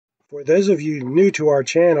For those of you new to our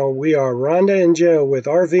channel, we are Rhonda and Joe with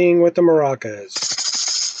RVing with the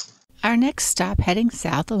Moracas. Our next stop heading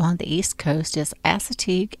south along the east coast is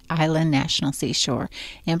Assateague Island National Seashore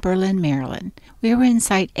in Berlin, Maryland. We were in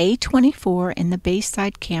site A24 in the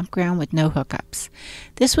Bayside Campground with no hookups.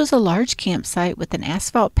 This was a large campsite with an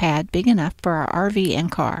asphalt pad big enough for our RV and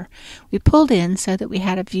car. We pulled in so that we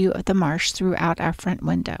had a view of the marsh throughout our front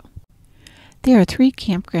window. There are 3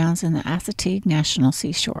 campgrounds in the Assateague National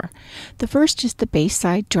Seashore. The first is the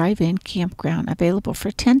Bayside Drive-In Campground, available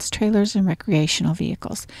for tents, trailers, and recreational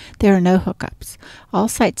vehicles. There are no hookups. All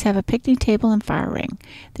sites have a picnic table and fire ring.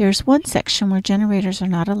 There is one section where generators are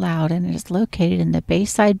not allowed, and it is located in the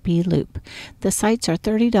Bayside B Loop. The sites are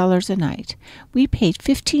 $30 a night. We paid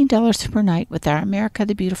 $15 per night with our America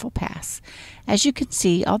the Beautiful Pass. As you can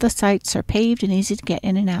see, all the sites are paved and easy to get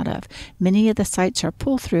in and out of. Many of the sites are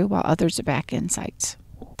pull-through, while others are back-in sites.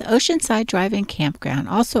 The Oceanside Drive-In Campground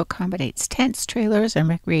also accommodates tents, trailers, and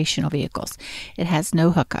recreational vehicles. It has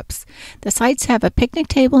no hookups. The sites have a picnic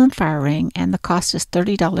table and fire ring, and the cost is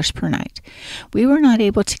 $30 per night. We were not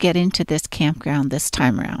able to get into this campground this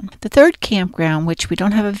time around. The third campground, which we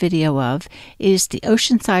don't have a video of, is the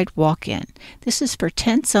Oceanside Walk-In. This is for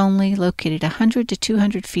tents only, located 100 to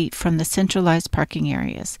 200 feet from the centralized parking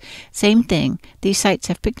areas. Same thing, these sites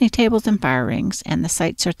have picnic tables and fire rings, and the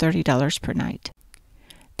sites are $30 per night.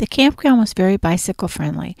 The campground was very bicycle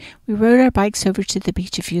friendly. We rode our bikes over to the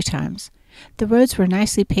beach a few times. The roads were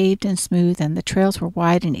nicely paved and smooth, and the trails were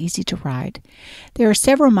wide and easy to ride. There are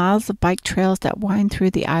several miles of bike trails that wind through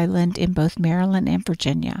the island in both Maryland and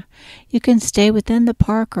Virginia. You can stay within the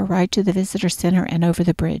park or ride to the visitor center and over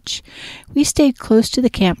the bridge. We stayed close to the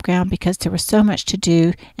campground because there was so much to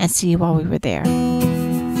do and see while we were there.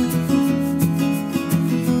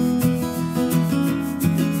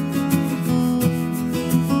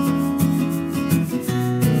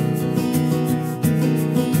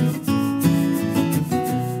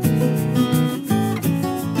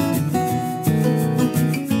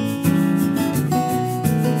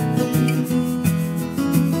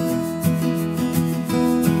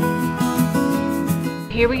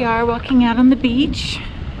 Here we are walking out on the beach.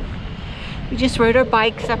 We just rode our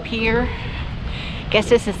bikes up here. Guess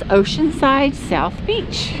this is Oceanside South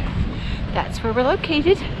Beach. That's where we're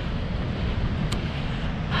located.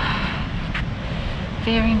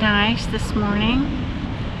 Very nice this morning.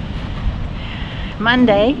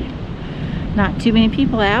 Monday. Not too many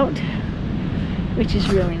people out, which is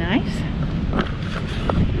really nice.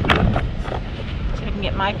 So I can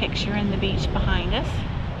get my picture in the beach behind us.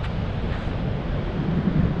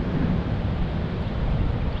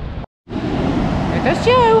 There goes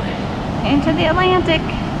Joe into the Atlantic.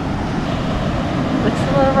 Looks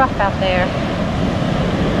a little rough out there.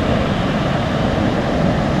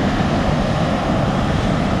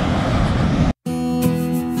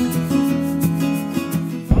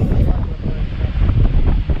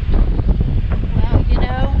 Well, you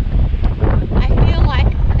know, I feel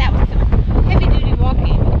like that was some heavy duty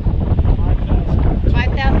walking.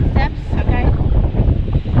 5,000 steps, okay.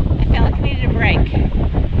 I felt like I needed a break.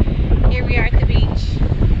 Here we are at the beach.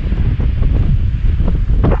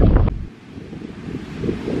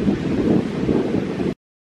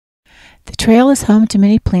 The trail is home to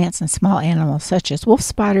many plants and small animals such as wolf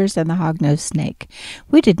spiders and the hognose snake.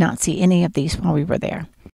 We did not see any of these while we were there.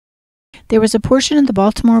 There was a portion of the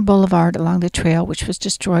Baltimore Boulevard along the trail which was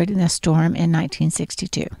destroyed in a storm in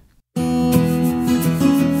 1962.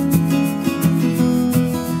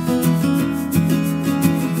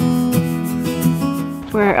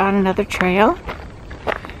 We're on another trail.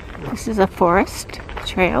 This is a forest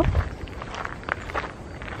trail.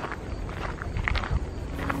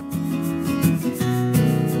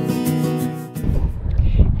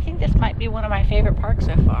 I think this might be one of my favorite parks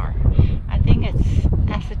so far. I think it's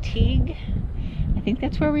Assateague. I think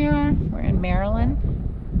that's where we are. We're in Maryland.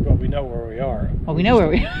 Well, we know where we are. Well, we know where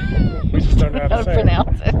we are. We just don't know how to say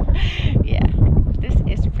pronounce it. Yeah, this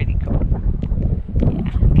is pretty cool.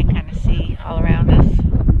 Yeah, you can kind of see all around us.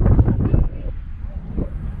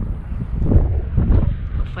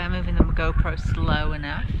 Hopefully I'm moving the GoPro slow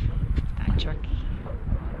enough. Not jerky.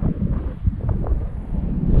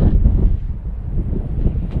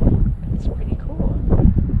 It's pretty cool.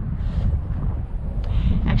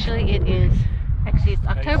 Actually, it's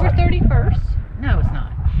October 31st. No, it's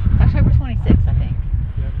not. It's October 26th, I think.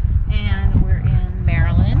 Yep. And we're in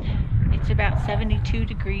Maryland. It's about 72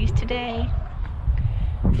 degrees today.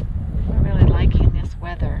 We're really liking this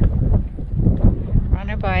weather. We're on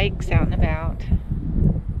our bikes, out and about.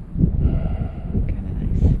 Kind of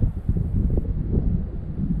nice.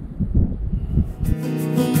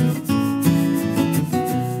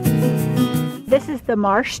 This is the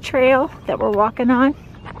marsh trail that we're walking on.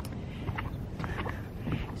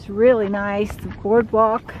 It's really nice, the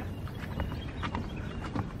boardwalk.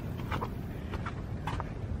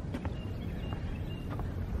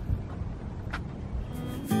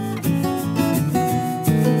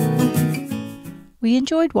 We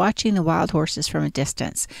enjoyed watching the wild horses from a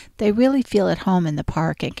distance. They really feel at home in the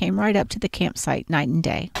park and came right up to the campsite night and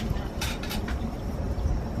day.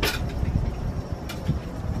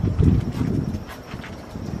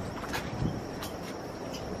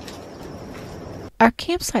 Our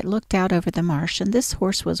campsite looked out over the marsh, and this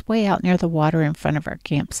horse was way out near the water in front of our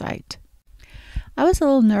campsite. I was a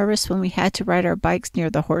little nervous when we had to ride our bikes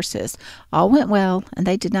near the horses. All went well, and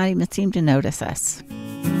they did not even seem to notice us.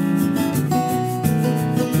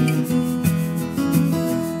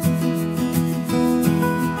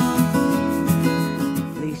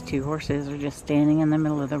 These two horses are just standing in the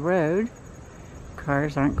middle of the road.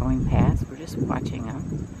 Cars aren't going past. We're just watching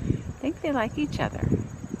them. I think they like each other.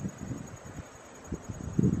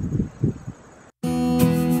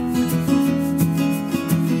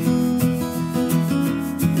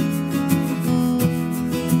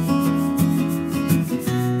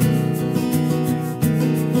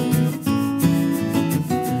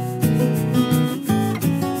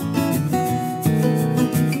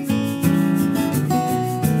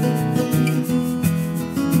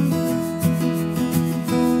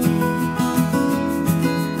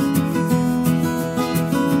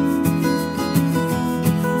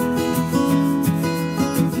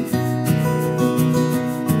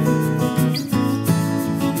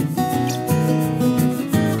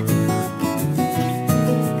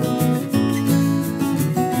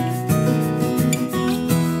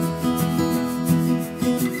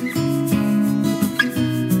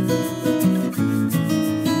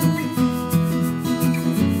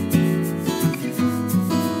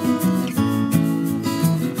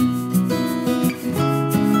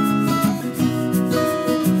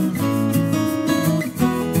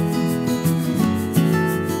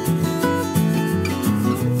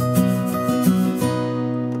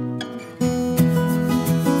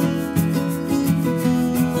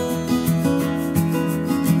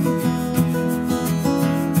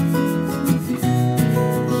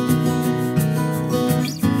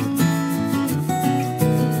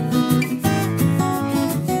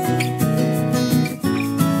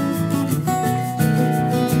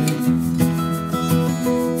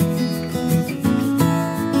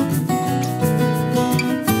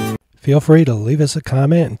 Feel free to leave us a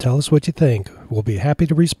comment and tell us what you think. We'll be happy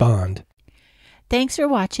to respond. Thanks for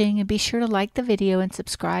watching, and be sure to like the video and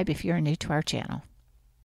subscribe if you're new to our channel.